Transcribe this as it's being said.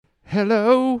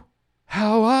Hello,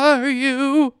 how are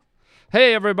you?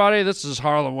 Hey everybody, this is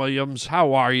Harland Williams.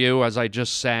 How are you? As I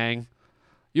just sang.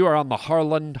 You are on the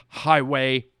Harland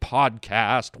Highway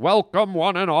podcast. Welcome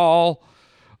one and all.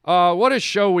 What a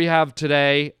show we have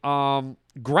today.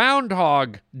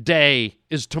 Groundhog Day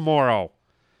is tomorrow.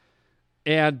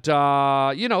 And,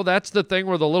 that's the thing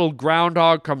where the little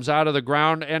groundhog comes out of the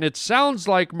ground. And it sounds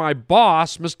like my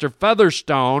boss, Mr.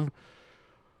 Featherstone,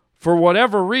 for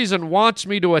whatever reason, wants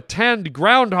me to attend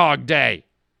Groundhog Day.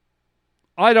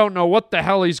 I don't know what the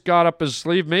hell he's got up his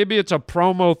sleeve. Maybe it's a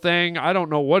promo thing. I don't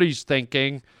know what he's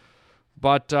thinking.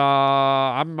 But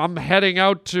I'm heading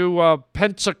out to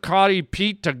Pensacati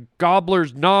Pete to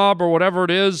Gobbler's Knob or whatever it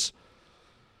is.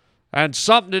 And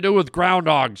something to do with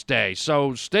Groundhog's Day.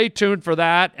 So stay tuned for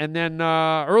that. And then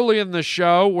early in the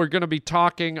show, we're going to be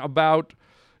talking about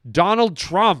Donald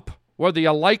Trump. Whether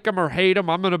you like him or hate him,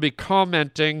 I'm going to be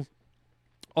commenting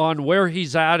on where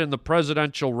he's at in the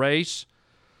presidential race.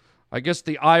 I guess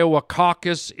the Iowa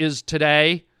caucus is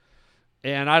today.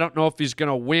 And I don't know if he's going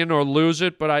to win or lose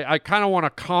it. But I kind of want to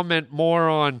comment more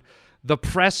on the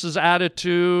press's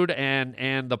attitude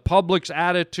and the public's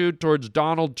attitude towards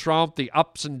Donald Trump, the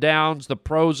ups and downs, the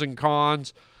pros and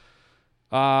cons,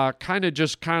 kind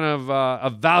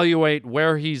of evaluate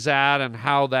where he's at and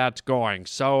how that's going.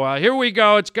 So here we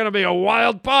go. It's going to be a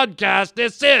wild podcast.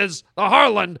 This is the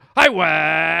Harland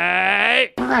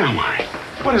Highway. Where am I?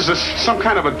 What is this, some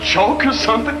kind of a joke or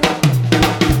something?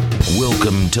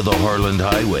 Welcome to the Harland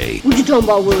Highway. What you talking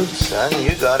about, Willis? Son,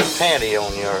 you got a panty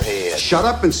on your head. Shut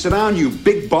up and sit down, you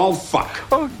big bald fuck.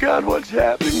 Oh, God, what's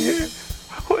happening here?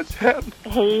 What's happening?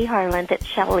 Hey, Harland, it's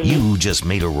Shelley. You just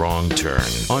made a wrong turn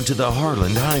onto the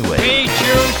Harland Highway. We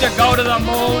choose to go to the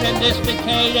moon in this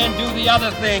decade and do the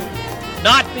other thing.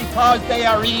 Not because they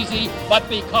are easy, but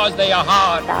because they are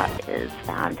hard. That is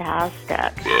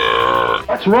fantastic.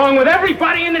 What's wrong with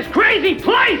everybody in this crazy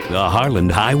place? The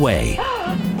Harland Highway.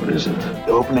 What is it? The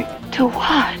opening To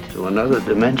what? to another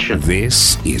dimension.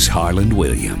 This is Harland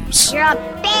Williams. You're a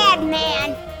bad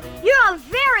man. You're a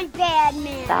very bad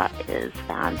man. That is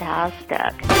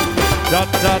fantastic. Da,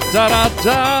 da, da, da,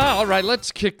 da. All right,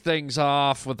 let's kick things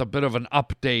off with a bit of an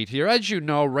update here. As you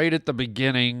know, right at the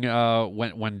beginning,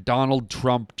 when Donald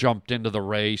Trump jumped into the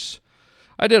race,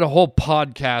 I did a whole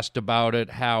podcast about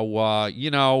it,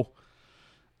 how,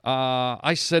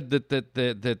 I said that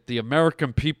the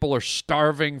American people are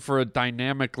starving for a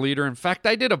dynamic leader. In fact,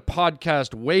 I did a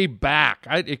podcast way back.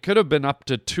 It could have been up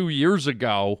to 2 years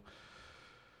ago,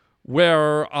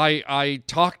 where I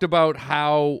talked about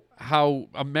how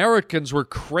Americans were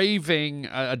craving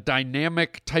a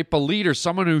dynamic type of leader,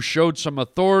 someone who showed some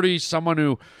authority, someone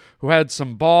who had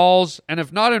some balls, and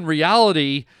if not in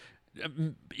reality,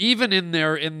 even in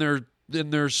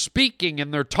their speaking, in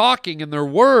their talking, in their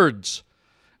words.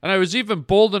 And I was even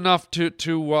bold enough to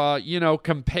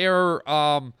compare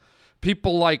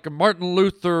people like Martin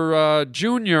Luther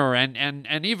Jr.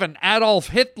 and even Adolf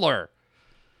Hitler.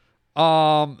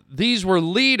 These were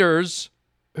leaders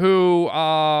who,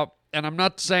 and I'm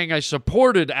not saying I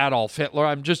supported Adolf Hitler,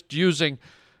 I'm just using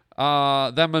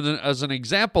them as an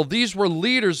example. These were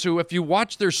leaders who, if you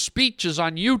watch their speeches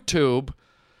on YouTube,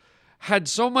 had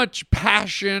so much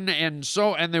passion and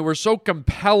they were so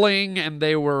compelling and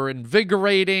they were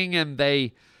invigorating and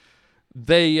they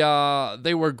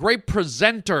were great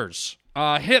presenters.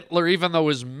 Hitler, even though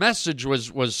his message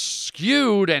was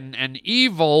skewed and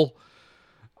evil,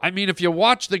 I mean, if you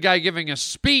watch the guy giving a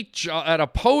speech at a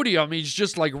podium, he's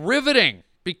just like riveting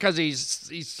because he's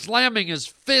slamming his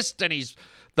fist and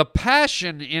the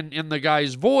passion in the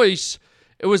guy's voice,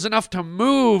 it was enough to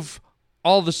move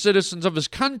all the citizens of his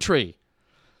country.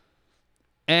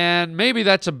 And maybe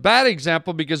that's a bad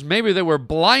example because maybe they were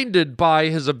blinded by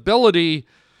his ability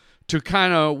to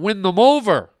kind of win them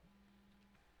over.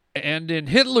 And in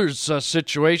Hitler's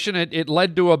situation, it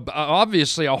led to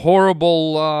obviously a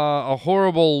horrible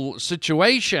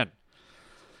situation.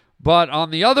 But on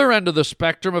the other end of the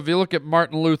spectrum, if you look at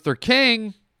Martin Luther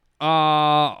King,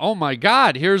 oh my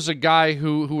God, here's a guy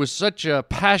who was such a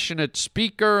passionate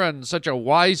speaker and such a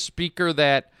wise speaker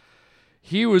that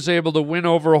he was able to win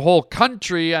over a whole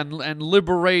country and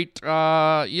liberate,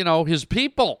 his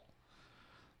people.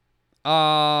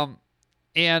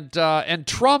 And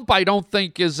Trump, I don't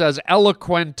think, is as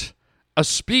eloquent a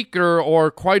speaker or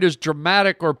quite as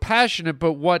dramatic or passionate.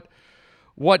 But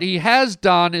what he has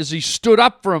done is he stood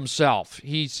up for himself.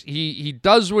 He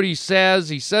does what he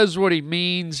says what he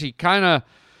means. He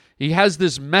has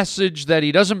this message that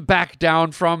he doesn't back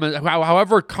down from,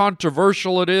 however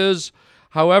controversial it is.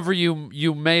 However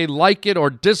you may like it or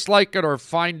dislike it or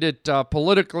find it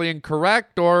politically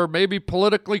incorrect or maybe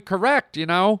politically correct,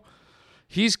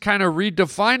 he's kind of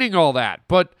redefining all that.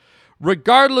 But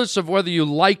regardless of whether you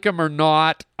like him or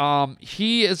not,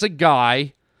 he is a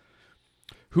guy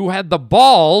who had the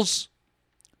balls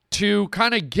to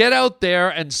kind of get out there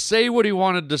and say what he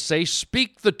wanted to say,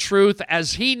 speak the truth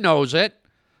as he knows it.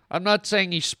 I'm not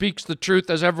saying he speaks the truth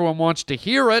as everyone wants to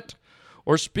hear it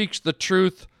or speaks the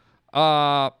truth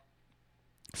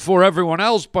for everyone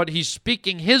else, but he's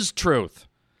speaking his truth.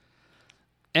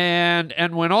 And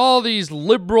when all these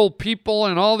liberal people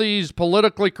and all these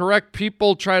politically correct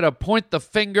people try to point the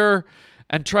finger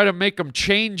and try to make him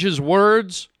change his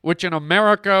words, which in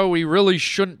America we really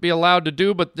shouldn't be allowed to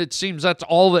do, but it seems that's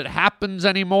all that happens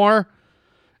anymore.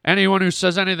 Anyone who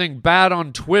says anything bad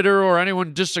on Twitter or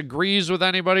anyone disagrees with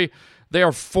anybody, they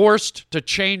are forced to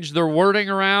change their wording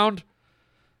around.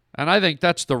 And I think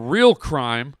that's the real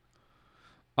crime.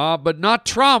 But not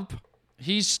Trump.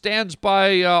 He stands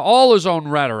by all his own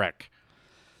rhetoric.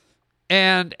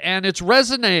 And it's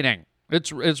resonating.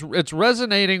 It's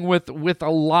resonating with a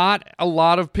lot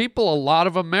of people. A lot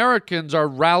of Americans are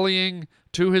rallying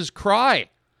to his cry.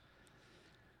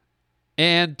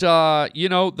 And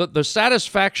the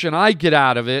satisfaction I get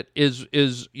out of it is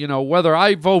whether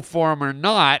I vote for him or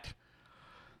not,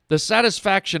 the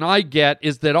satisfaction I get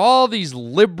is that all these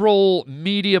liberal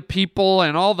media people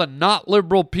and all the not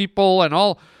liberal people and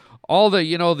all the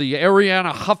the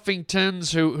Arianna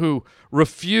Huffingtons who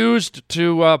refused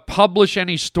to publish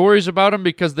any stories about him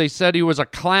because they said he was a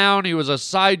clown, he was a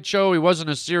sideshow, he wasn't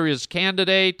a serious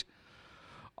candidate.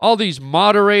 All these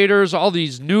moderators, all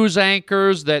these news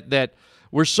anchors that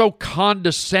were so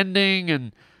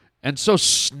condescending and so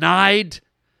snide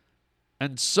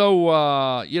and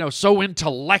so so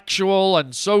intellectual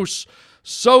and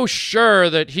so sure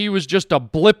that he was just a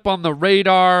blip on the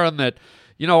radar and that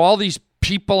all these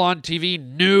people on TV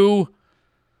knew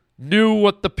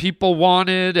what the people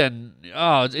wanted, and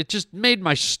it just made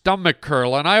my stomach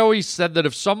curl. And I always said that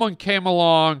if someone came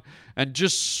along and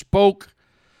just spoke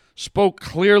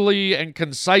clearly and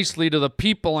concisely to the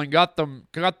people and got them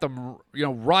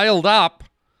riled up,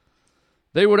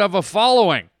 they would have a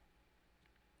following.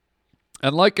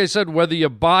 And like I said, whether you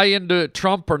buy into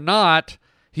Trump or not,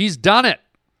 he's done it.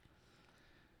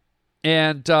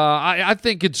 And I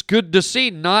think it's good to see,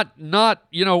 not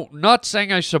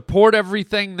saying I support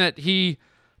everything that he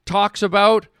talks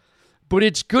about, but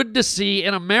it's good to see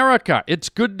in America. It's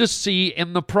good to see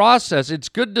in the process. It's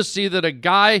good to see that a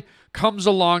guy comes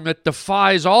along that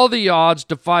defies all the odds,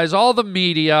 defies all the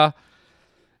media,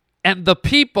 and the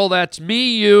people, that's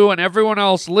me, you, and everyone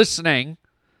else listening,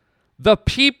 the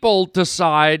people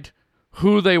decide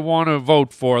who they want to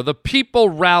vote for. The people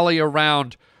rally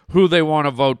around who they want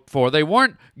to vote for. They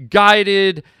weren't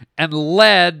guided and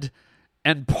led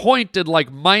and pointed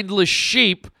like mindless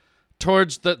sheep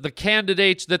towards the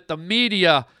candidates that the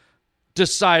media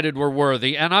decided were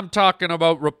worthy. And I'm talking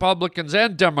about Republicans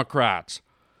and Democrats.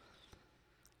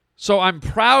 So I'm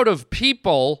proud of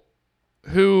people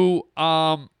who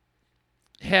have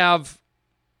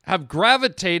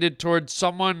gravitated towards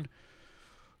someone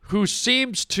who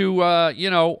seems to,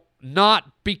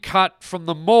 not be cut from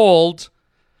the mold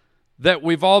that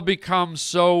we've all become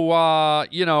so,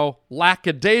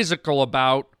 lackadaisical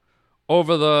about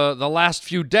over the last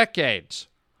few decades.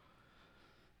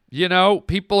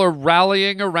 People are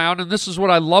rallying around, and this is what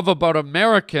I love about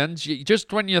Americans.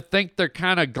 Just when you think they're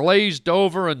kind of glazed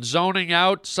over and zoning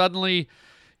out, suddenly,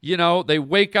 they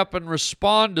wake up and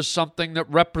respond to something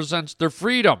that represents their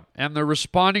freedom. And they're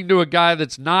responding to a guy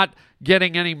that's not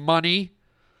getting any money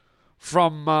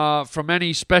from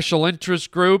any special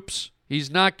interest groups. He's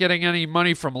not getting any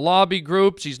money from lobby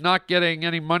groups. He's not getting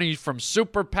any money from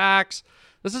super PACs.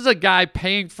 This is a guy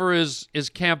paying for his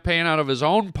campaign out of his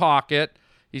own pocket.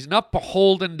 He's not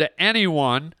beholden to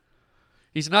anyone.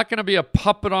 He's not going to be a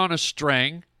puppet on a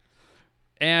string.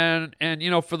 And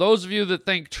for those of you that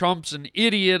think Trump's an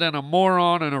idiot and a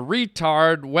moron and a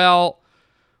retard, well,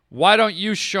 why don't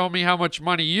you show me how much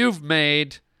money you've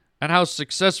made and how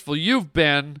successful you've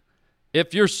been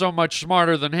if you're so much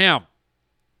smarter than him?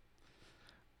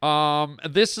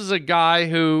 This is a guy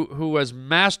who has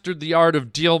mastered the art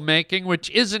of deal making,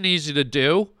 which isn't easy to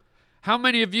do. How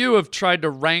many of you have tried to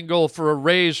wrangle for a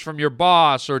raise from your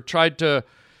boss or tried to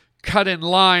cut in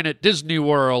line at Disney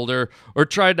World or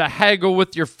tried to haggle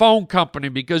with your phone company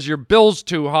because your bill's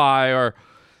too high or,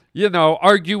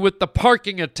 argue with the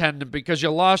parking attendant because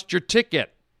you lost your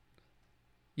ticket?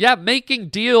 Yeah, making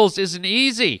deals isn't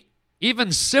easy,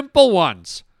 even simple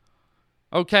ones.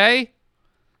 Okay?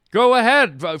 Go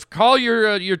ahead, call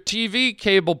your TV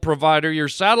cable provider, your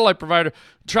satellite provider,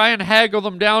 try and haggle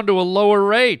them down to a lower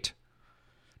rate.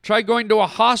 Try going to a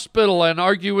hospital and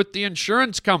argue with the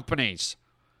insurance companies.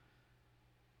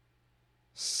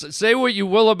 Say what you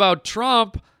will about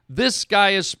Trump, this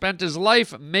guy has spent his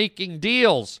life making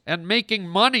deals and making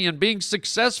money and being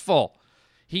successful.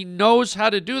 He knows how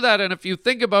to do that. And if you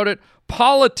think about it,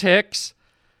 politics,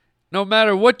 no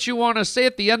matter what you want to say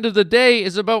at the end of the day,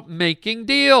 is about making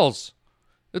deals.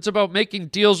 It's about making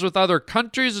deals with other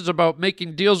countries. It's about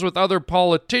making deals with other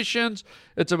politicians.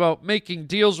 It's about making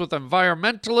deals with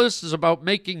environmentalists. It's about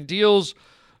making deals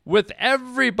with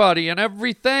everybody and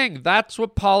everything. That's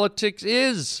what politics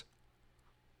is.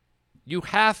 You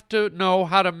have to know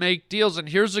how to make deals. And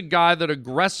here's a guy that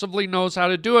aggressively knows how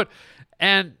to do it.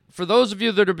 And for those of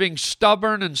you that are being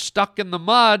stubborn and stuck in the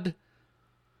mud,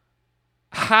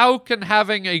 how can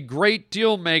having a great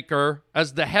deal maker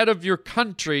as the head of your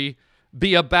country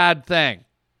be a bad thing?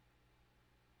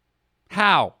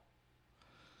 How?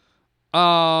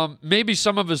 Maybe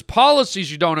some of his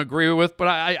policies you don't agree with, but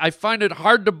I find it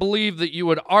hard to believe that you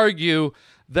would argue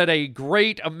that a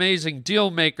great, amazing deal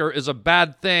maker is a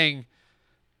bad thing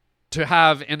to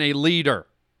have in a leader.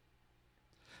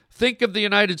 Think of the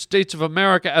United States of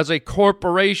America as a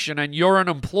corporation and you're an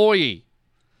employee.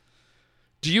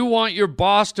 Do you want your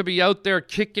boss to be out there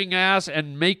kicking ass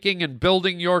and making and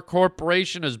building your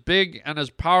corporation as big and as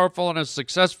powerful and as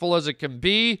successful as it can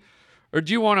be? Or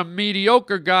do you want a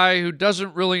mediocre guy who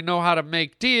doesn't really know how to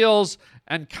make deals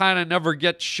and kind of never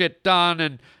gets shit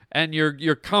done and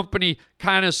your company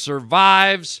kind of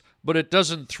survives, but it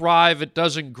doesn't thrive, it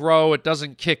doesn't grow, it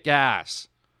doesn't kick ass?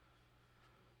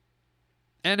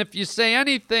 And if you say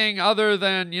anything other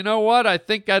than, you know what, I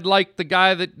think I'd like the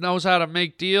guy that knows how to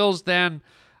make deals, then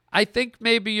I think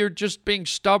maybe you're just being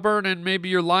stubborn and maybe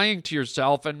you're lying to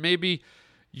yourself and maybe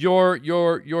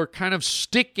you're kind of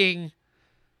sticking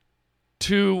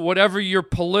to whatever your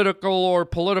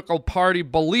political party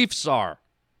beliefs are.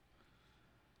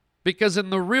 Because in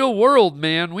the real world,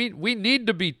 man, we need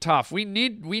to be tough. We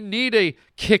need a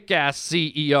kick-ass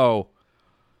CEO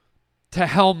to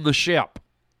helm the ship.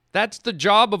 That's the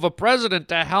job of a president,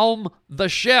 to helm the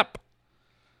ship.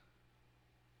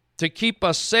 To keep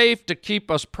us safe, to keep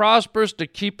us prosperous, to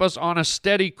keep us on a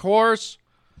steady course.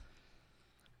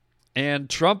 And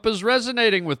Trump is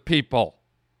resonating with people.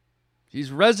 He's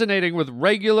resonating with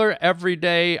regular,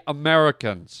 everyday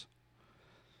Americans.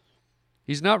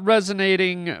 He's not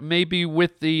resonating maybe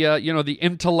with the the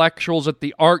intellectuals at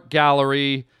the art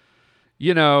gallery,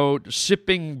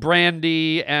 sipping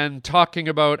brandy and talking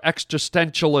about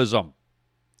existentialism.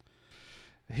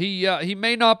 He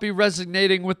may not be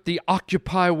resonating with the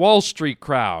Occupy Wall Street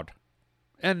crowd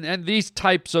and these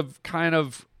types of kind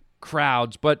of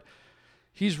crowds, but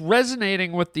he's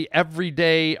resonating with the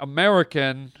everyday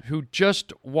American who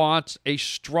just wants a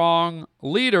strong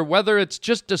leader, whether it's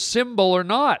just a symbol or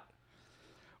not.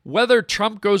 Whether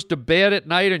Trump goes to bed at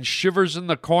night and shivers in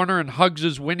the corner and hugs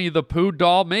his Winnie the Pooh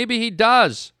doll, maybe he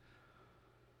does.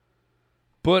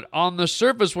 But on the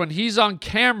surface, when he's on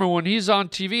camera, when he's on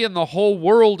TV and the whole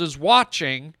world is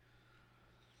watching,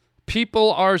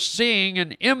 people are seeing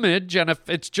an image, and if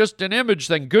it's just an image,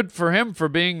 then good for him for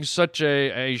being such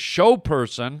a show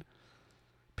person.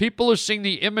 People are seeing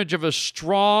the image of a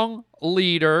strong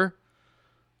leader,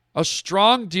 a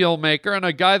strong deal maker, and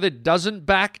a guy that doesn't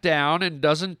back down and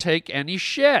doesn't take any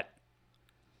shit.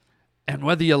 And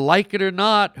whether you like it or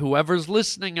not, whoever's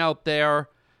listening out there,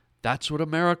 that's what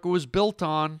America was built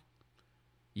on.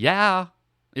 Yeah,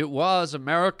 it was.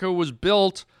 America was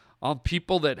built on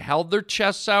people that held their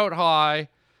chests out high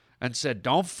and said,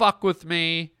 don't fuck with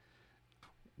me.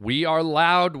 We are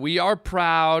loud, we are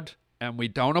proud, and we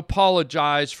don't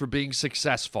apologize for being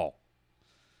successful.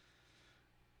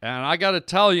 And I got to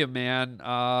tell you, man,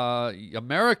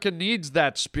 America needs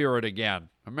that spirit again.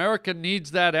 America needs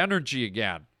that energy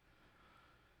again.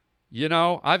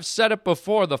 I've said it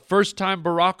before. The first time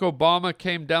Barack Obama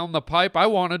came down the pipe, I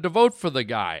wanted to vote for the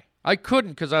guy. I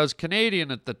couldn't because I was Canadian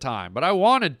at the time, but I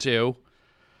wanted to.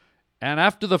 And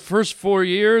after the first 4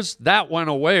 years, that went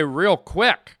away real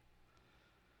quick.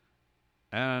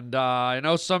 And I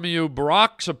know some of you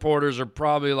Barack supporters are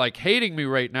probably like hating me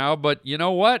right now, but you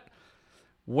know what?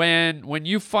 When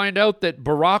you find out that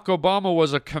Barack Obama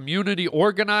was a community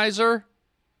organizer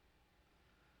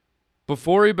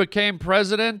before he became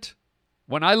president,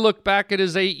 when I look back at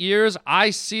his 8 years, I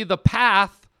see the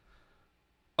path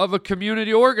of a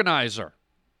community organizer.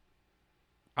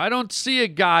 I don't see a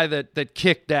guy that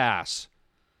kicked ass.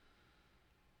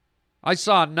 I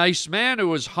saw a nice man who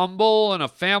was humble and a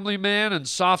family man and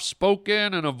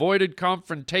soft-spoken and avoided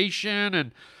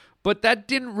confrontation, but that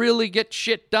didn't really get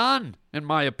shit done, in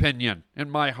my opinion, in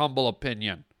my humble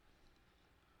opinion.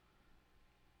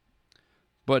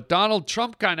 But Donald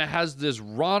Trump kind of has this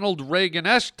Ronald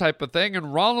Reagan-esque type of thing,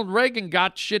 and Ronald Reagan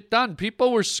got shit done.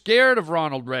 People were scared of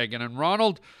Ronald Reagan, and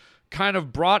Ronald kind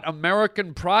of brought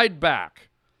American pride back.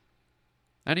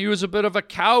 And he was a bit of a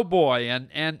cowboy,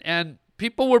 and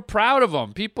people were proud of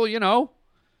him. People, you know.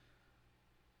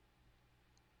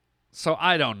 So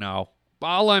I don't know.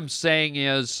 All I'm saying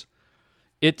is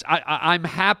I'm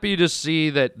happy to see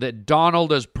that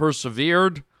Donald has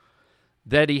persevered,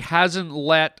 that he hasn't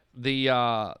let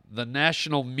the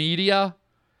national media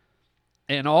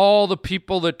and all the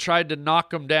people that tried to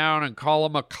knock him down and call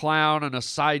him a clown and a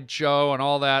sideshow and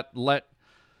all that,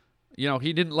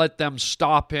 he didn't let them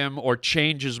stop him or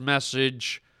change his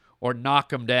message or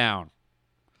knock him down.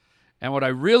 And what I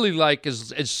really like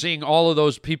is seeing all of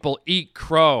those people eat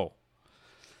crow.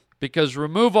 Because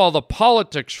remove all the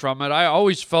politics from it, I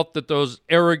always felt that those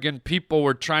arrogant people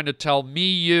were trying to tell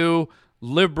me, you,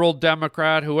 liberal,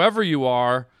 Democrat, whoever you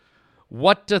are,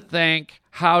 what to think,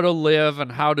 how to live,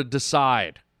 and how to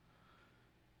decide.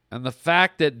 And the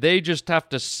fact that they just have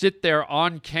to sit there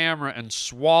on camera and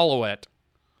swallow it,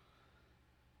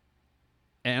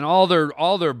 and all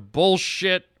their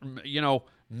bullshit,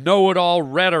 know-it-all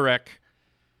rhetoric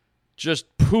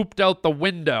just pooped out the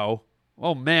window.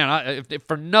 Oh, man, if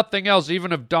for nothing else,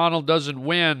 even if Donald doesn't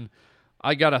win,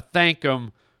 I got to thank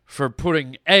him for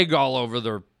putting egg all over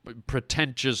their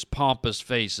pretentious, pompous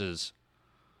faces.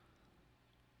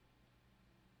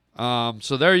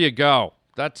 So there you go.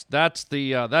 That's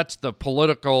the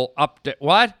political update.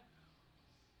 What?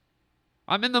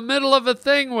 I'm in the middle of a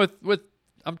thing with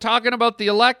I'm talking about the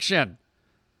election.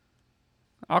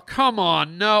 Oh, come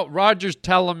on. No, Roger's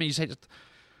telling me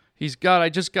I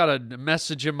just got a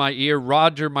message in my ear.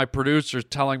 Roger, my producer, is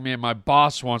telling me my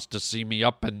boss wants to see me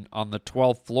up on the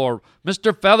 12th floor.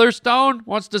 Mr. Featherstone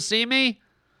wants to see me?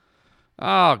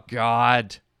 Oh,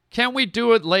 God. Can't we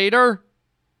do it later?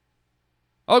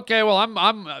 Okay, well,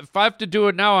 I'm if I have to do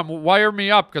it now, wire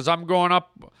me up because I'm going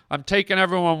up. I'm taking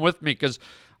everyone with me because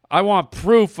I want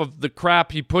proof of the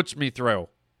crap he puts me through.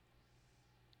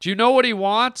 Do you know what he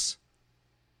wants?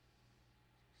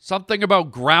 Something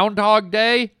about Groundhog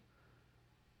Day?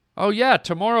 Oh, yeah,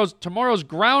 tomorrow's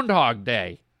Groundhog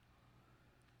Day.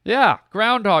 Yeah,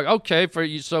 Groundhog. Okay,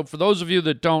 so for those of you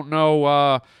that don't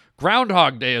know,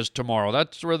 Groundhog Day is tomorrow.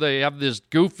 That's where they have this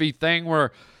goofy thing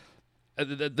where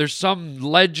there's some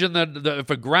legend that if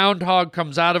a groundhog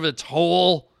comes out of its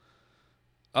hole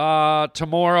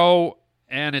tomorrow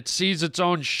and it sees its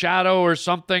own shadow or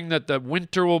something, that the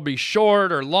winter will be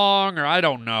short or long, or I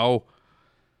don't know.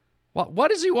 What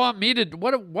does he want me to do?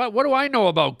 What do I know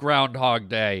about Groundhog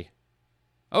Day?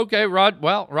 Okay,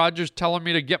 Roger's telling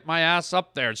me to get my ass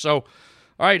up there. So, all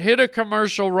right, hit a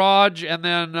commercial, Rog, and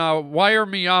then wire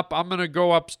me up. I'm going to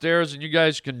go upstairs, and you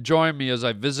guys can join me as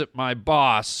I visit my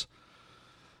boss,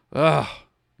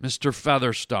 Mr.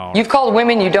 Featherstone. You've called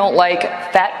women you don't like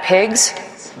fat pigs,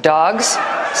 dogs,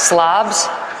 slobs,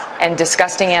 and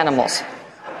disgusting animals.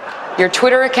 Your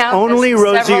Twitter account... Only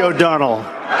Rosie O'Donnell.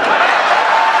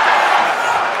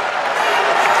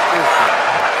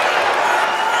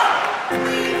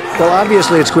 Well,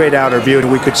 obviously it's great outer beauty.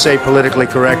 We could say politically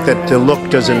correct that the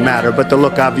look doesn't matter, but the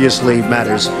look obviously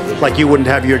matters. Like you wouldn't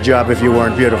have your job if you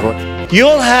weren't beautiful.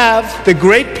 You'll have the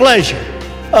great pleasure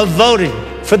of voting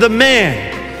for the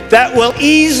man that will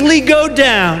easily go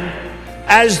down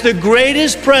as the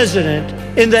greatest president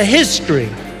in the history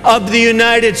of the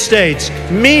United States.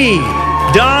 Me,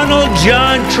 Donald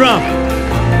John Trump.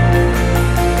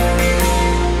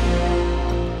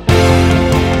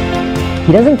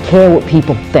 He doesn't care what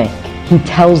people think. He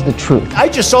tells the truth. I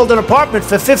just sold an apartment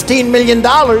for $15 million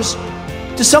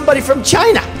to somebody from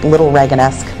China. A little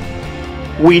Reagan-esque.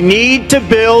 We need to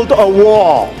build a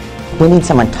wall. We need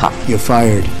someone tough. You're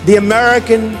fired. The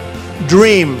American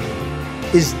dream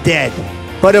is dead.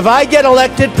 But if I get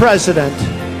elected president,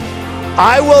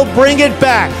 I will bring it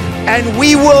back, and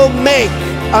we will make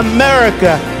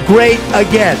America great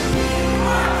again.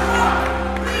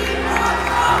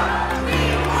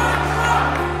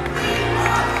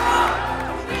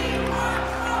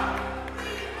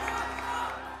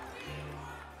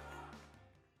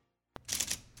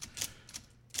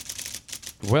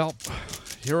 Well,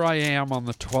 here I am on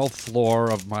the 12th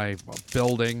floor of my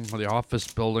building, the office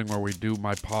building where we do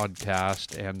my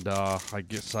podcast, and I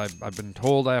guess I've been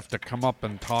told I have to come up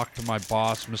and talk to my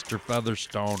boss, Mr.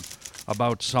 Featherstone,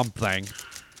 about something.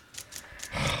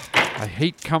 I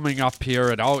hate coming up here.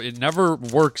 It never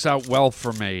works out well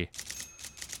for me.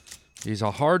 He's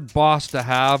a hard boss to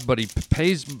have, but he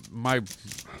pays my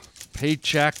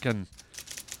paycheck, and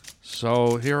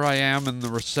so here I am in the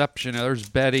reception. There's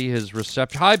Betty, his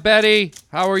reception. Hi, Betty.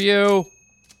 How are you?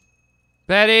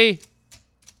 Betty?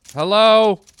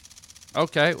 Hello?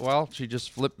 Okay, well, she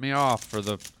just flipped me off for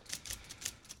the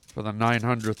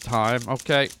 900th time.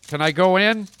 Okay, can I go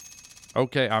in?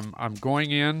 Okay, I'm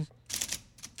going in,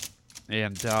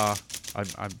 and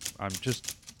I'm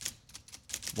just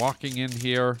walking in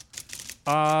here.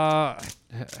 Hello,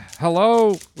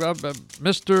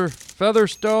 Mr.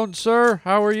 Featherstone, sir.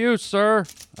 How are you, sir?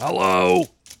 Hello?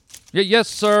 Yes,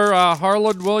 sir.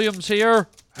 Harland Williams here.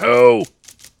 Who?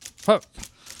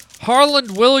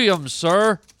 Harland Williams,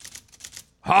 sir.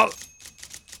 Happy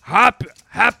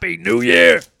New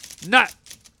Year.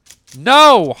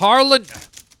 No, Harland.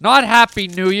 Not Happy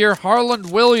New Year.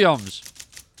 Harland Williams.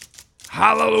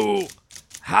 Hallowed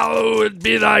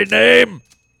be thy name.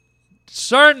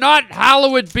 Sir, not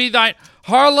hallowed be thy...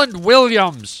 Harland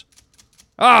Williams.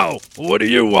 Oh, what do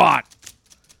you want?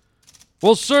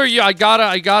 Well, sir, I got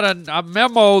a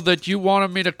memo that you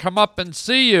wanted me to come up and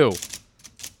see you.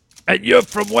 And you're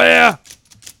from where?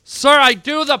 Sir, I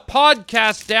do the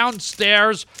podcast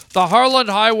downstairs, the Harland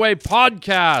Highway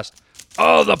podcast.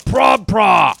 Oh, the prom.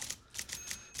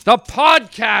 The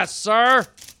podcast, sir.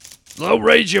 Don't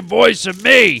raise your voice at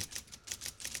me,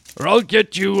 or I'll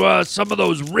get you some of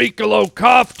those Ricolo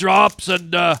cough drops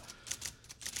and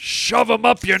shove them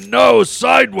up your nose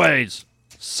sideways.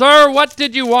 Sir, what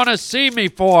did you want to see me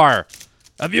for?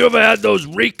 Have you ever had those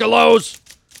Ricolos?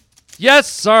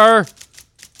 Yes, sir.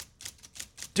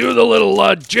 Do the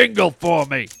little jingle for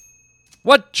me.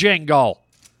 What jingle?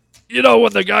 You know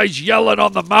when the guy's yelling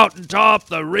on the mountaintop,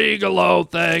 the Rigolo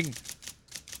thing.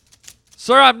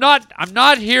 Sir, I'm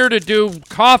not here to do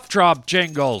cough drop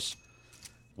jingles.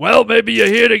 Well, maybe you're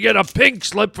here to get a pink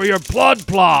slip for your plod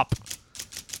plop.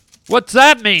 What's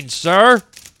that mean, sir?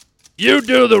 You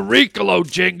do the Ricolo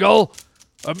jingle,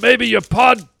 or maybe your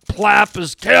pod plap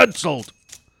is canceled.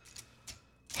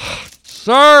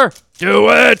 Sir, do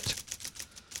it.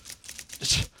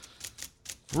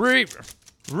 Ricolo.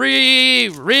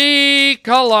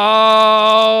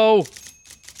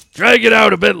 Drag it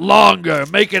out a bit longer.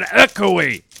 Make it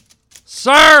echoey.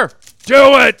 Sir,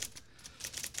 do it.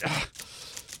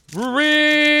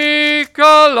 Ricolo.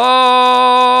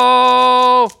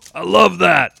 I love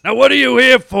that. Now, what are you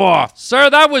here for? Sir,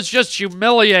 that was just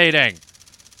humiliating.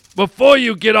 Before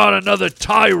you get on another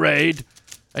tirade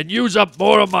and use up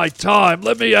more of my time,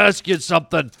 let me ask you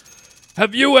something.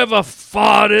 Have you ever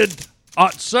farted?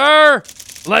 Sir,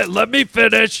 let me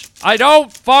finish. I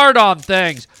don't fart on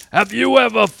things. Have you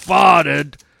ever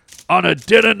farted on a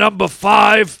dinner number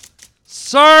 5?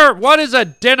 Sir, what is a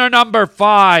dinner number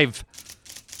 5?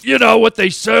 You know what they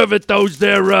serve at those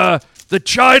there, the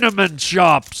Chinaman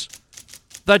shops.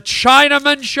 The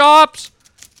Chinaman shops?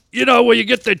 You know where you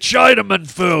get the Chinaman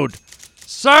food.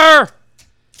 Sir,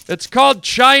 it's called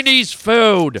Chinese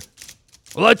food.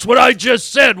 Well, that's what I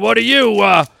just said. What are you,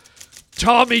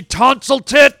 Tommy Tonsil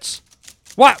Tits?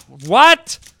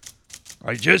 What?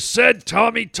 I just said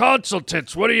Tommy Tonsil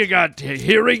Tits. What do you got,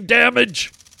 hearing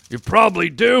damage? You probably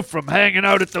do from hanging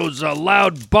out at those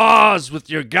loud bars with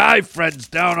your guy friends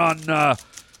down on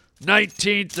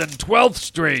 19th and 12th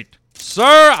Street.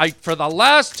 Sir, for the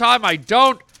last time, I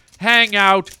don't hang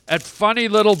out at funny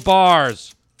little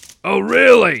bars. Oh,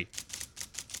 really?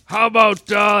 How about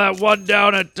that one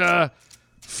down at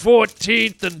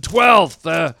 14th and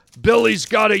 12th? Billy's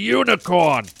Got a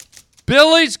Unicorn.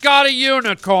 Billy's Got a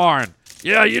Unicorn.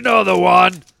 Yeah, you know the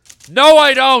one. No,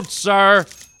 I don't, sir.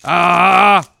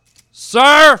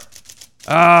 Sir?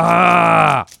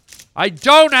 I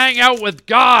don't hang out with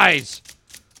guys.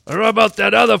 Or how about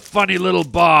that other funny little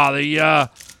bar?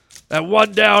 That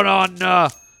one down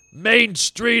on Main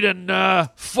Street and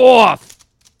 4th.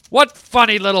 What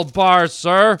funny little bar,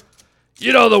 sir?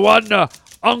 You know the one,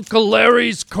 Uncle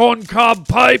Larry's Corncob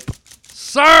Pipe?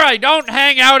 Sir, I don't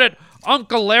hang out at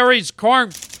Uncle Larry's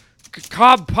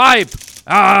Corncob Pipe.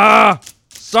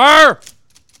 Sir?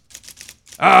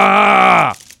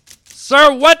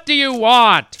 Sir, what do you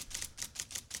want?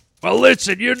 Well,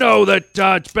 listen, you know that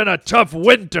it's been a tough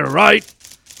winter, right?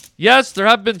 Yes, there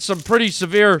have been some pretty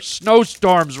severe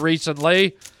snowstorms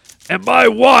recently. And my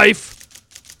wife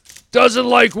doesn't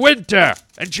like winter,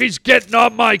 and she's getting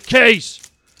on my case.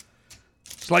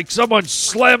 It's like someone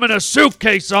slamming a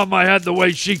suitcase on my head the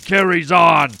way she carries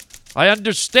on. I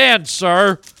understand,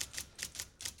 sir.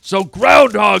 So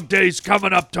Groundhog Day's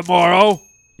coming up tomorrow.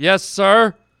 Yes,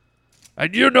 sir.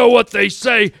 And you know what they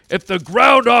say, if the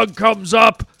groundhog comes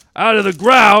up out of the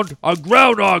ground on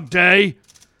Groundhog Day,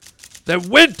 then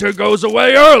winter goes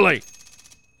away early.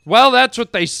 Well, that's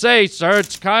what they say, sir.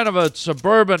 It's kind of a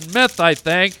suburban myth, I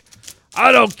think.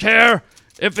 I don't care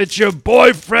if it's your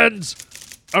boyfriend's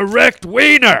erect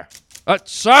wiener.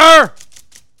 Sir?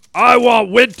 I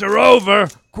want winter over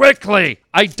quickly.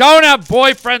 I don't have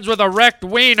boyfriends with erect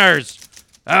wieners.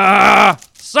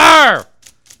 Sir!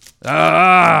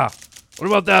 What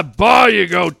about that bar you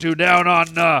go to down on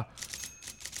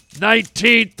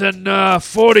 19th and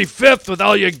 45th with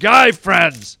all your guy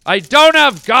friends? I don't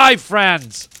have guy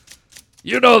friends.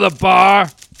 You know the bar.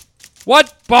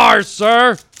 What bar,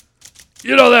 sir?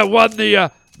 You know that one,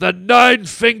 the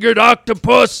nine-fingered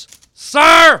octopus?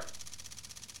 Sir!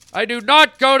 I do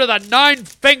not go to the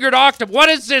nine-fingered octopus. What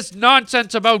is this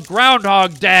nonsense about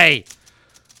Groundhog Day?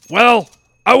 Well,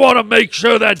 I want to make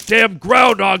sure that damn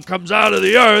groundhog comes out of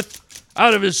the earth,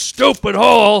 out of his stupid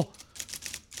hole,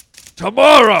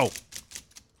 tomorrow.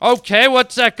 Okay,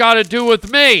 what's that got to do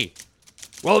with me?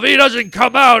 Well, if he doesn't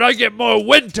come out, I get more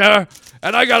winter,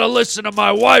 and I got to listen to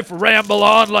my wife ramble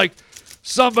on like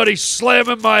somebody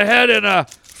slamming my head in a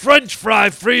French fry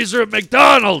freezer at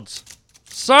McDonald's.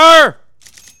 Sir!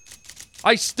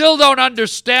 I still don't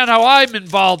understand how I'm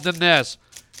involved in this.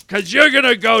 Because you're going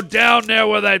to go down there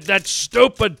where that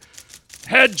stupid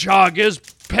hedgehog is,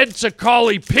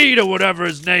 Pensacoli Pete or whatever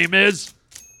his name is.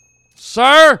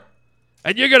 Sir?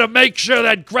 And you're going to make sure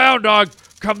that groundhog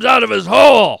comes out of his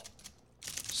hole.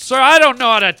 Sir, I don't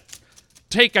know how to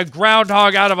take a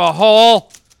groundhog out of a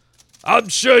hole. I'm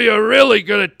sure you're really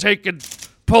good at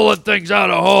pulling things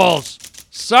out of holes.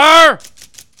 Sir?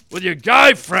 With your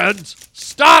guy friends.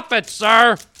 Stop it,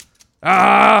 sir.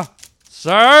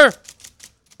 Sir?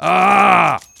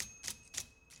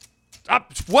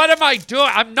 What am I doing?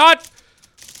 I'm not...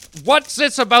 What's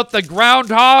this about the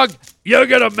groundhog? You're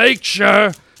going to make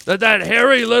sure that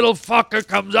hairy little fucker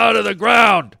comes out of the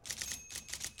ground.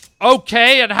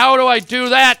 Okay, and how do I do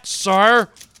that, sir?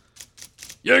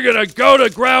 You're going to go to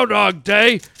Groundhog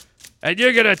Day, and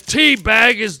you're going to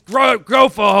teabag his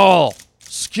gopher hole.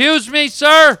 Excuse me,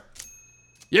 sir?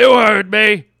 You heard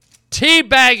me.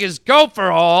 Teabag his gopher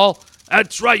hole?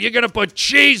 That's right. You're going to put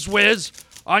Cheese Whiz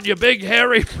on your big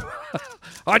hairy...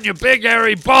 on your big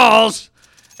hairy balls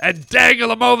and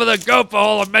dangle him over the gopher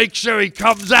hole and make sure he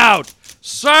comes out.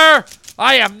 Sir,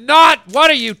 I am not...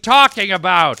 What are you talking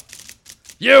about?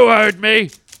 You heard me.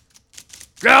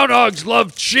 Groundhogs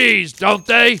love cheese, don't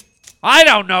they? I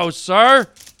don't know, sir.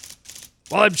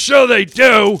 Well, I'm sure they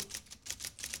do.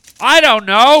 I don't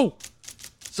know.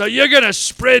 So you're going to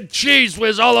spread Cheese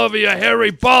Whiz all over your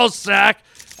hairy ball sack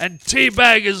and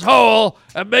teabag his hole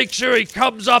and make sure he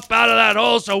comes up out of that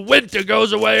hole so winter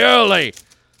goes away early.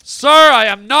 Sir, I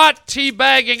am not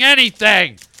teabagging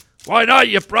anything. Why not?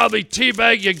 You probably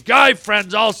teabag your guy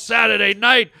friends all Saturday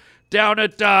night down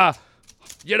at,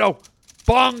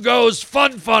 Bongo's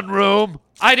Fun Room.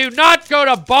 I do not go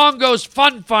to Bongo's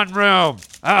Fun Room.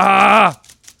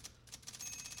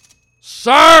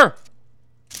 Sir!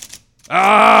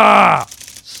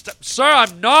 Sir,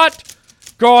 I'm not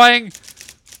going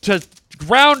to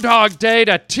Groundhog Day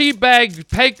to teabag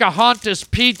Pocahontas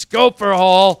Pete's gopher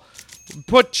hole,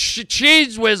 put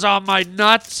Cheese Whiz on my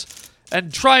nuts,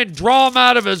 and try and draw him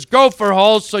out of his gopher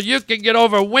hole so you can get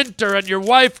over winter and your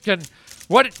wife can...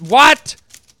 What?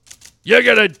 You're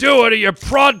going to do it or your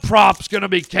prod prop's going to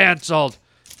be canceled.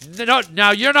 No,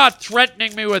 now, you're not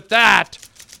threatening me with that.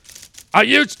 Are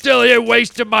you still here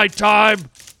wasting my time?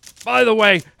 By the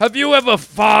way, have you ever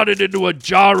farted into a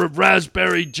jar of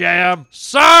raspberry jam?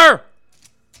 Sir!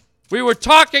 We were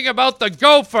talking about the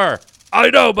gopher. I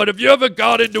know, but have you ever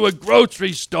gone into a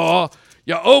grocery store,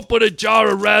 you open a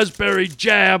jar of raspberry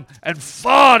jam and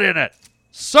fart in it?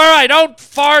 Sir, I don't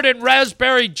fart in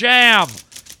raspberry jam.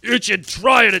 You should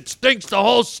try it. It stinks the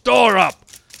whole store up.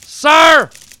 Sir!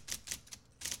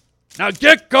 Now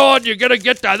get going. You're going to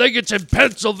get to, I think it's in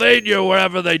Pennsylvania or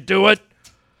wherever they do it.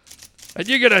 And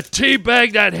you're going to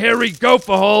teabag that hairy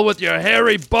gopher hole with your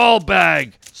hairy ball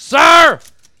bag. Sir!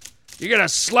 You're going to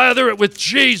slather it with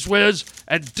Cheese Whiz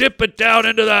and dip it down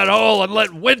into that hole and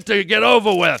let winter get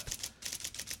over with.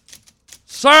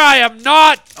 Sir, I am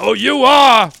not. Oh, you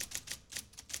are.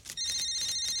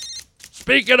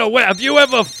 Speaking of which, have you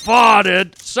ever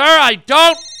farted? Sir, I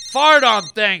don't fart on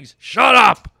things. Shut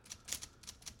up.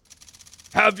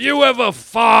 Have you ever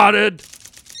farted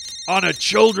on a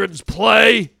children's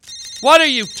play? What are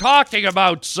you talking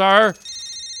about, sir?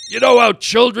 You know how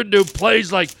children do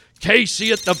plays like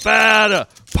Casey at the Bat,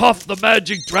 Puff the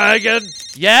Magic Dragon?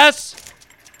 Yes?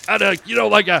 At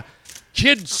like a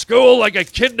kid's school, like a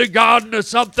kindergarten or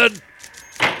something?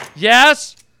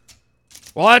 Yes?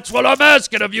 Well, that's what I'm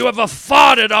asking. Have you ever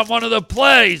farted on one of the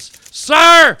plays?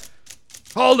 Sir!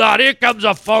 Hold on, here comes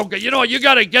a phone call. You know what, you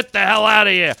gotta get the hell out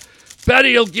of here.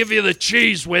 Betty will give you the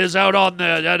Cheese Whiz out on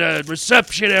the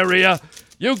reception area.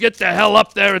 You get the hell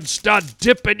up there and start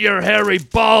dipping your hairy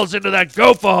balls into that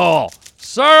gopher hole.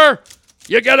 Sir,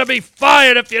 you're gonna be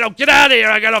fired if you don't get out of here.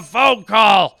 I got a phone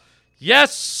call.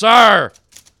 Yes, sir.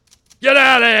 Get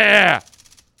out of here.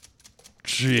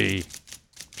 Gee,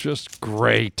 just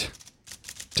great.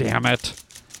 Damn it.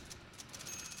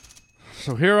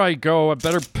 So here I go. I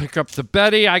better pick up the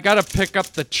Betty. I gotta pick up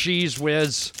the Cheese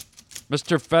Whiz.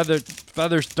 Mr.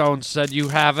 Featherstone said you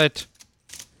have it.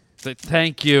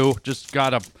 Thank you. Just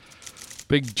got a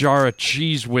big jar of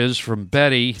Cheese Whiz from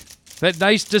Betty.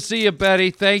 Nice to see you, Betty.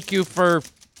 Thank you for...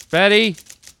 Betty?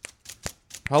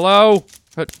 Hello?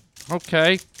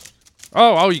 Okay.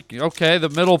 Oh, okay, the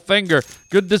middle finger.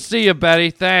 Good to see you,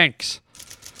 Betty. Thanks.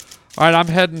 All right, I'm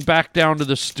heading back down to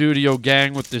the studio,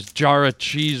 gang, with this jar of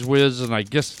Cheese Whiz, and I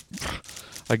guess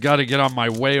I got to get on my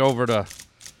way over to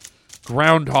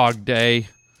Groundhog Day.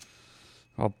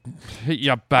 I'll hit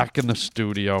you up back in the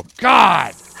studio.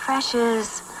 God! Fresh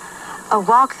is a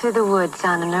walk through the woods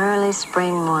on an early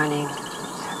spring morning.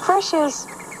 Fresh is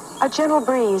a gentle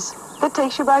breeze that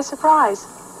takes you by surprise.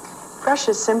 Fresh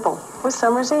is simple with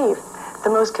Summer's Eve, the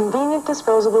most convenient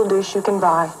disposable douche you can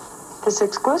buy. This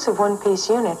exclusive one-piece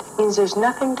unit means there's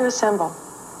nothing to assemble,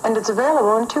 and it's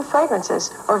available in 2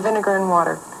 fragrances or vinegar and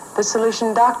water, the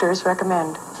solution doctors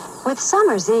recommend. With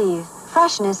Summer's Eve,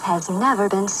 freshness has never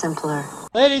been simpler.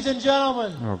 Ladies and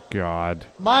gentlemen. Oh, God.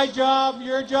 My job,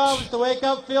 your job is to wake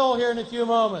up Phil here in a few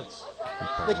moments.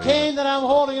 The cane that I'm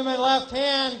holding in my left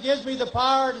hand gives me the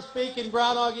power to speak in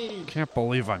Groundhog Eve. Can't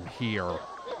believe I'm here.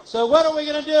 So what are we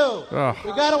going to do? Ugh.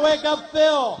 We got to wake up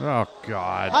Phil. Oh,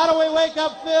 God. How do we wake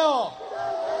up Phil?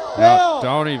 No,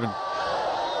 don't even...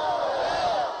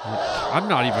 I'm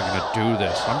not even going to do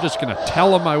this. I'm just going to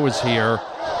tell him I was here.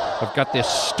 I've got this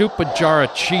stupid jar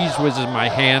of Cheese Whiz in my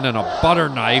hand and a butter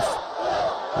knife.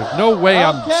 There's no way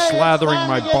I'm slathering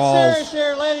my balls.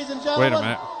 Here, ladies and gentlemen. Wait a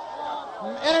minute.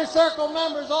 Inner circle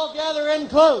members all gather in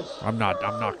close. I'm not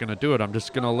going to do it. I'm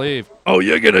just going to leave. Oh,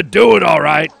 you're going to do it, all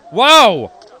right.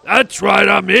 Whoa! That's right,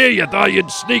 I'm here. You thought you'd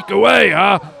sneak away,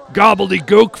 huh?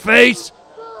 Gobbledygook face.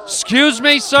 Excuse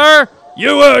me, sir?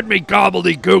 You heard me,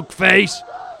 gobbledygook face.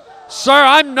 Sir,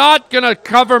 I'm not going to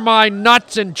cover my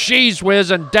nuts in Cheese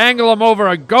Whiz and dangle them over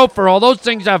a gopher. All those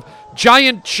things have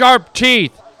giant, sharp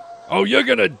teeth. Oh, you're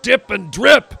going to dip and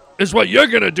drip is what you're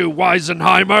going to do,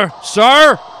 Weisenheimer.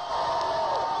 Sir?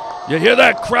 You hear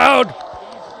that, crowd?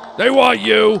 They want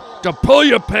you to pull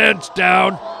your pants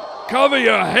down, cover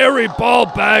your hairy ball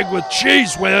bag with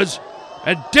Cheese Whiz,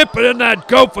 and dip it in that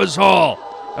gopher's hole.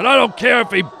 And I don't care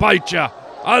if he bites you.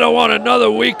 I don't want another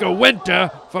week of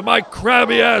winter for my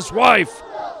crabby-ass wife.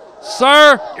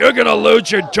 Sir? You're going to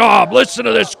lose your job. Listen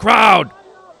to this crowd.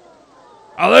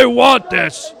 Now, they want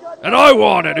this, and I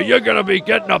want it, or you're going to be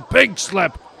getting a pink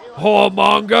slip,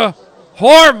 whoremonger.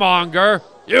 Whoremonger?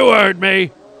 You heard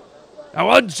me. Now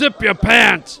unzip your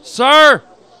pants. Sir?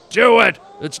 Do it.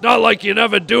 It's not like you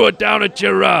never do it down at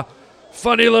your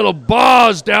funny little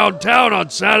bars downtown on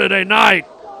Saturday night.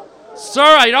 Sir,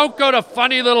 I don't go to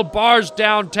funny little bars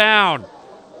downtown.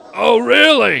 Oh,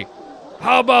 really?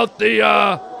 How about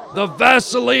the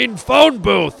Vaseline phone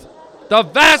booth? The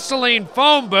Vaseline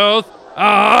phone booth?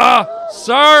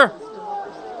 Sir?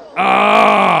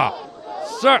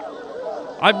 Sir,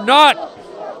 I'm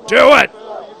not. Do it.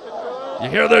 You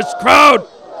hear this, crowd?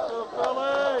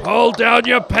 Pull down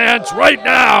your pants right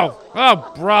now.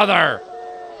 Oh, brother.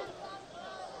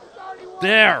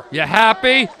 There, you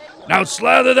happy? Now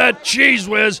slather that Cheese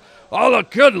Whiz. Oh,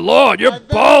 good Lord, your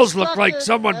balls look like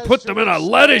someone put them in a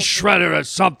lettuce shredder or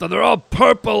something. They're all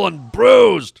purple and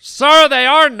bruised. Sir, they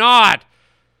are not.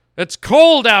 It's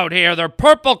cold out here. They're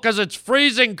purple because it's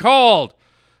freezing cold.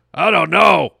 I don't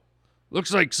know.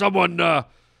 Looks like someone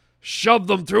shoved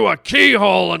them through a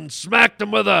keyhole and smacked them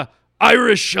with a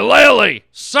Irish shillelagh.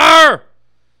 Sir!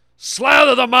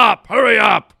 Slather them up. Hurry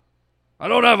up. I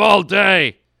don't have all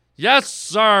day. Yes,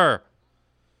 sir.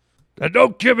 Now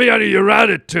don't give me any of your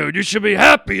attitude. You should be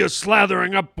happy you're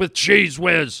slathering up with Cheese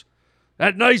Whiz.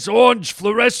 That nice orange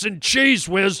fluorescent Cheese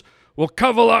Whiz will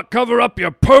cover up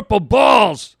your purple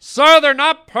balls. Sir, they're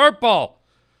not purple.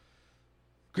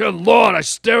 Good Lord, I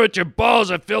stare at your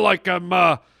balls. I feel like I'm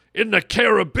in the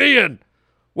Caribbean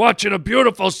watching a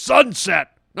beautiful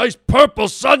sunset. Nice purple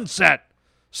sunset.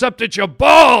 Except it's your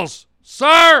balls.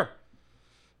 Sir!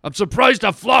 I'm surprised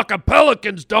a flock of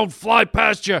pelicans don't fly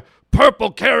past your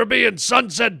purple Caribbean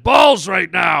sunset balls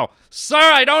right now. Sir,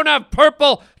 I don't have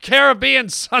purple Caribbean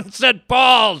sunset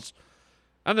balls.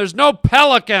 And there's no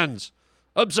pelicans.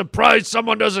 I'm surprised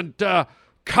someone doesn't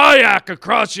kayak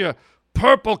across your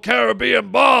purple Caribbean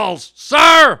balls.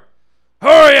 Sir!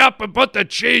 Hurry up and put the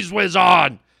Cheese Whiz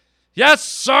on. Yes,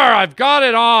 sir, I've got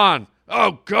it on.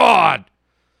 Oh, God.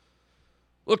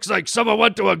 Looks like someone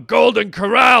went to a Golden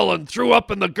Corral and threw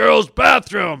up in the girls'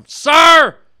 bathroom.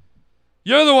 Sir!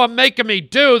 You're the one making me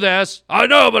do this. I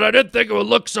know, but I didn't think it would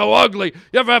look so ugly.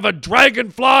 You ever have a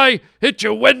dragonfly hit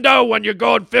your window when you're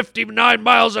going 59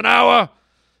 miles an hour?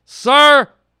 Sir!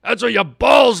 That's what your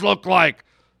balls look like.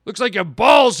 Looks like your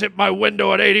balls hit my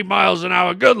window at 80 miles an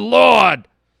hour. Good Lord.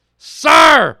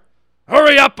 Sir!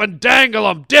 Hurry up and dangle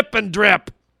them. Dip and drip.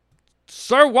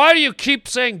 Sir, why do you keep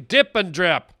saying dip and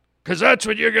drip? Because that's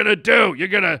what you're going to do. You're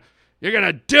gonna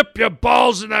dip your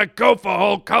balls in that gopher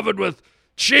hole covered with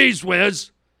Cheese Whiz,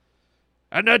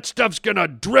 and that stuff's gonna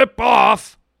drip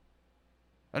off,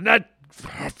 and that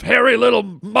hairy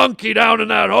little monkey down in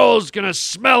that hole is gonna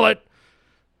smell it,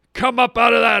 come up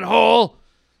out of that hole,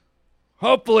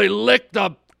 hopefully lick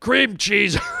the cream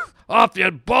cheese off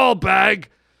your ball bag,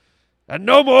 and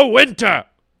no more winter.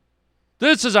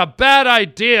 This is a bad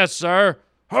idea, sir.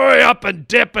 Hurry up and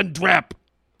dip and drip.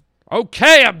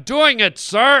 Okay, I'm doing it,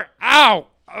 sir. Ow!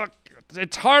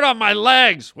 It's hard on my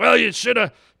legs. Well, you should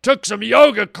have took some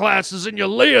yoga classes in your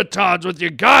leotards with your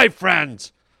guy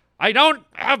friends. I don't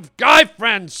have guy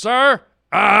friends, sir.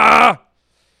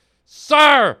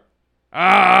 Sir!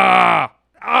 My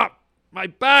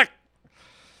back.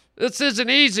 This isn't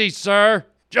easy, sir.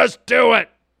 Just do it.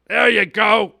 There you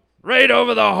go. Right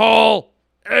over the hole.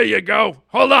 There you go.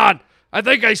 Hold on. I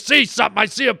think I see something. I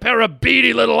see a pair of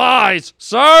beady little eyes.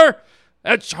 Sir?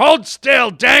 Hold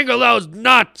still. Dangle those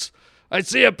nuts. I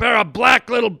see a pair of black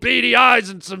little beady eyes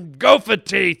and some gopher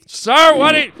teeth. Sir,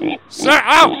 Sir,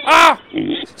 ow!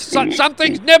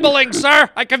 Something's nibbling, sir.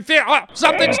 I can feel...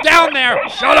 something's down there.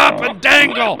 Shut up and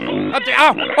dangle. Ow!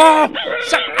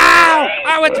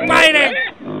 It's biting.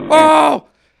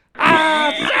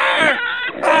 Sir!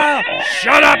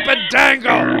 Shut up and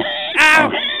dangle.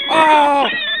 Ow! Oh,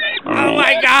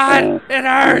 my God. It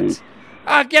hurts.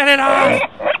 Get it off.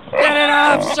 Get it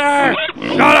off, sir.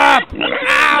 Shut up.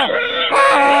 Ow!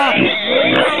 Oh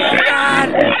my God!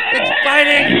 It's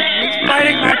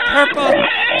biting my purple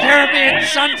Caribbean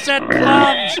sunset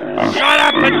plums. Shut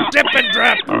up and dip and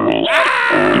drip.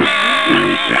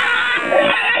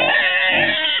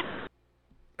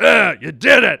 You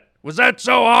did it. Was that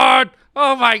so hard?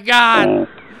 Oh my God!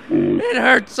 It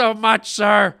hurts so much,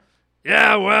 sir.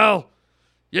 Yeah, well,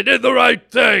 you did the right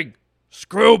thing,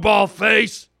 screwball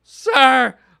face.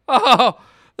 Sir! Oh,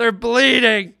 they're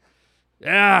bleeding.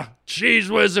 Yeah, Cheese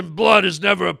Whiz and blood is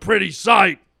never a pretty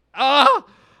sight. Now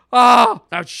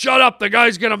shut up. The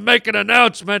guy's going to make an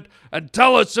announcement and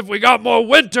tell us if we got more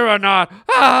winter or not.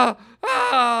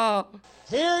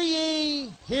 Hear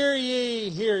ye, hear ye,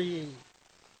 hear ye.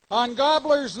 On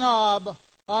Gobbler's Knob,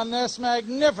 on this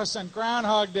magnificent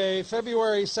Groundhog Day,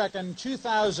 February 2nd,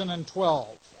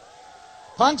 2012,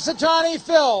 Punxsutawney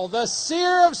Phil, the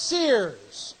seer of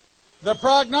seers, the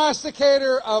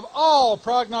prognosticator of all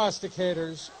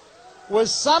prognosticators,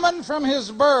 was summoned from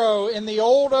his burrow in the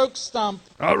old oak stump.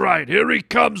 All right, here he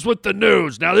comes with the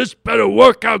news. Now, this better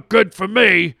work out good for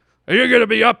me, or you're going to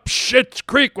be up Schitt's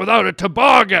Creek without a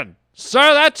toboggan.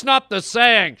 Sir, that's not the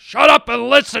saying. Shut up and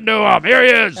listen to him. Here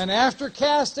he is. And after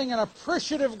casting an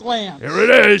appreciative glance here it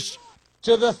is,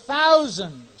 to the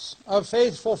thousands of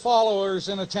faithful followers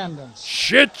in attendance,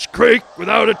 Schitt's Creek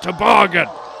without a toboggan.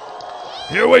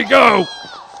 Here we go.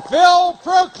 Phil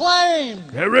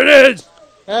proclaimed. Here it is.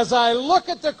 As I look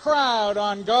at the crowd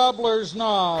on Gobbler's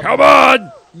Knob. Come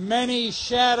on. Many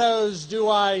shadows do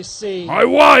I see. My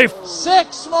wife.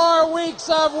 6 more weeks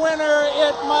of winter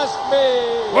it must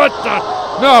be. What the?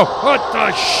 No. What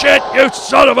the shit, you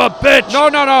son of a bitch. No.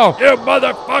 You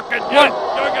motherfucking. You're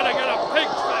going to get a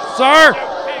pig's fist. Sir. You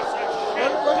piece of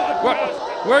shit.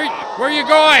 Where are you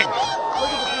going?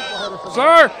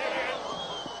 Sir.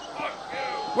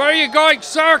 Where are you going,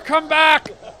 sir? Come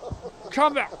back.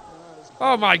 Come back.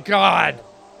 Oh, my God.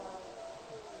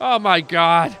 Oh, my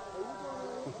God.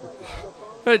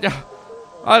 I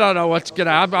don't know what's going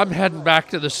to happen. I'm heading back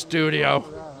to the studio.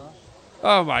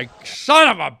 Oh, my son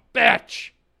of a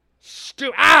bitch.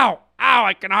 Ow.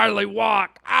 I can hardly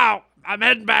walk. Ow. I'm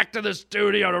heading back to the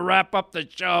studio to wrap up the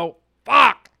show.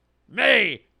 Fuck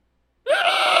me.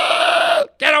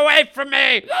 Get away from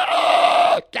me.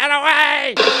 Get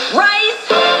away. Rice,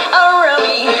 a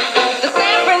rummy, the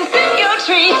San Francisco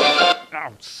treat.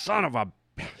 Oh, son of a...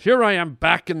 Here I am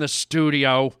back in the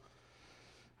studio.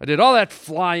 I did all that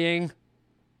flying.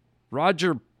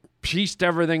 Roger pieced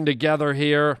everything together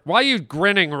here. Why are you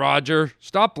grinning, Roger?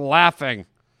 Stop laughing.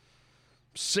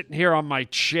 I'm sitting here on my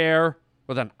chair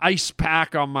with an ice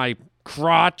pack on my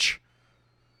crotch.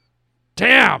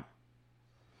 Damn!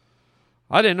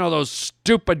 I didn't know those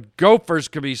stupid gophers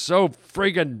could be so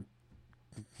friggin'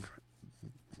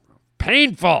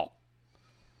 painful.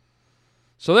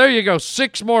 So there you go.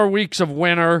 6 more weeks of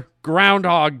winter.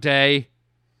 Groundhog Day.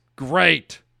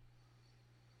 Great.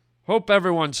 Hope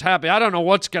everyone's happy. I don't know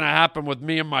what's going to happen with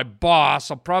me and my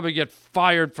boss. I'll probably get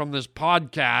fired from this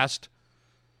podcast.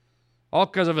 All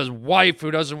because of his wife who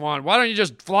doesn't want... Why don't you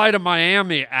just fly to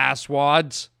Miami,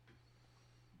 asswads?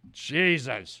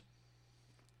 Jesus.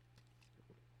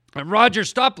 And Roger,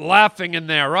 stop laughing in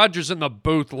there. Roger's in the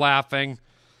booth laughing.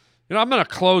 You know, I'm going to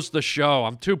close the show.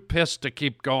 I'm too pissed to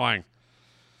keep going.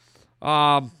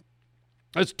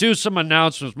 Let's do some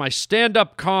announcements. My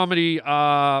stand-up comedy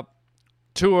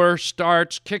tour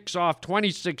kicks off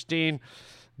 2016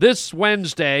 this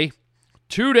Wednesday,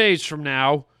 2 days from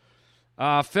now,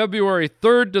 February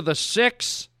 3rd to the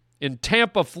 6th in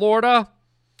Tampa, Florida.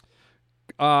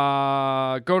 Go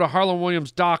to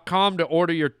harlandwilliams.com to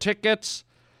order your tickets.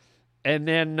 And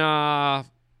then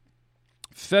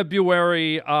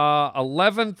February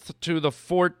 11th to the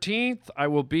 14th, I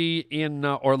will be in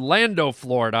Orlando,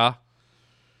 Florida.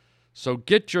 So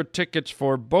get your tickets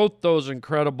for both those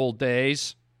incredible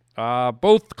days.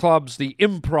 Both clubs, the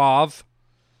Improv.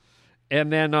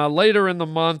 And then later in the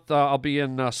month, I'll be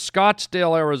in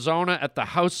Scottsdale, Arizona at the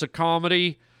House of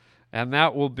Comedy. And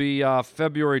that will be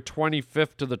February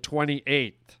 25th to the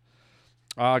 28th.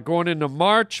 Going into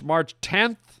March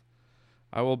 10th,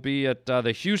 I will be at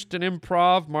the Houston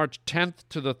Improv, March 10th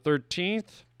to the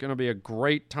 13th. Going to be a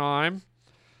great time.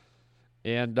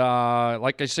 And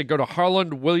like I said, go to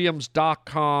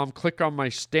harlandwilliams.com, click on my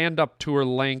stand-up tour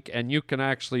link, and you can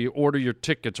actually order your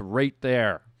tickets right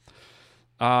there.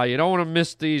 You don't want to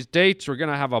miss these dates. We're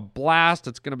going to have a blast.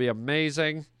 It's going to be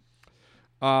amazing.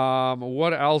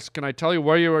 What else can I tell you?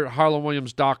 While you're at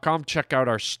harlandwilliams.com, check out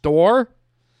our store,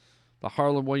 the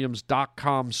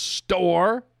harlandwilliams.com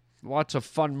store. Lots of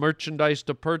fun merchandise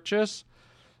to purchase.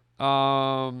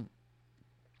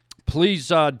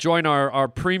 Please join our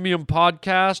premium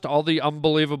podcast, all the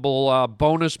unbelievable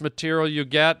bonus material you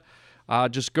get.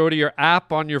 Just go to your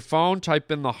app on your phone,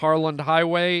 type in the Harland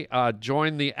Highway,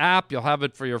 join the app. You'll have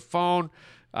it for your phone.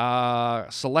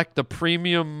 Select the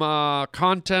premium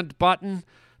content button.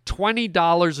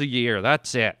 $20 a year.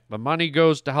 That's it. The money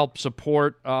goes to help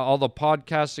support all the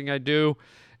podcasting I do.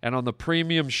 And on the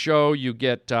premium show, you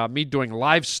get me doing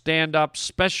live stand-up,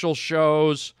 special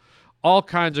shows, all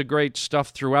kinds of great stuff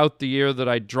throughout the year that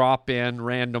I drop in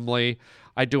randomly.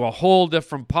 I do a whole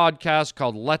different podcast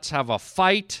called Let's Have a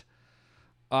Fight,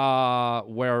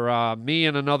 where me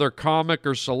and another comic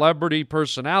or celebrity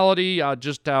personality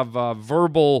just have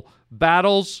verbal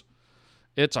battles.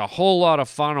 It's a whole lot of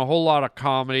fun, a whole lot of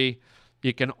comedy.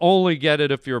 You can only get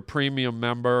it if you're a premium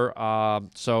member.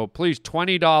 So please,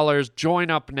 $20.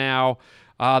 Join up now.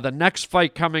 The next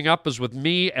fight coming up is with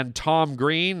me and Tom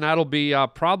Green. That'll be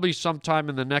probably sometime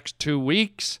in the next 2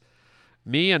 weeks.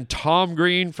 Me and Tom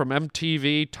Green from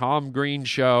MTV, Tom Green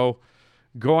Show,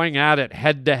 going at it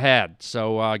head-to-head.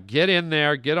 So get in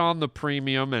there, get on the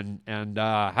premium, and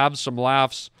have some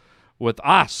laughs with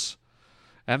us.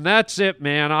 And that's it,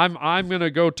 man. I'm going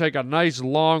to go take a nice,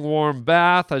 long, warm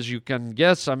bath. As you can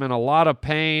guess, I'm in a lot of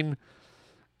pain.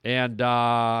 And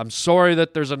I'm sorry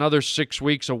that there's another 6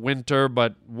 weeks of winter,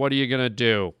 but what are you going to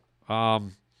do?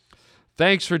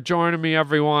 Thanks for joining me,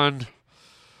 everyone.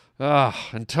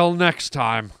 Until next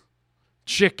time,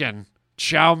 chicken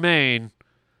chow mein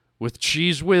with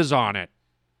cheese whiz on it.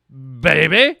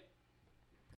 Baby!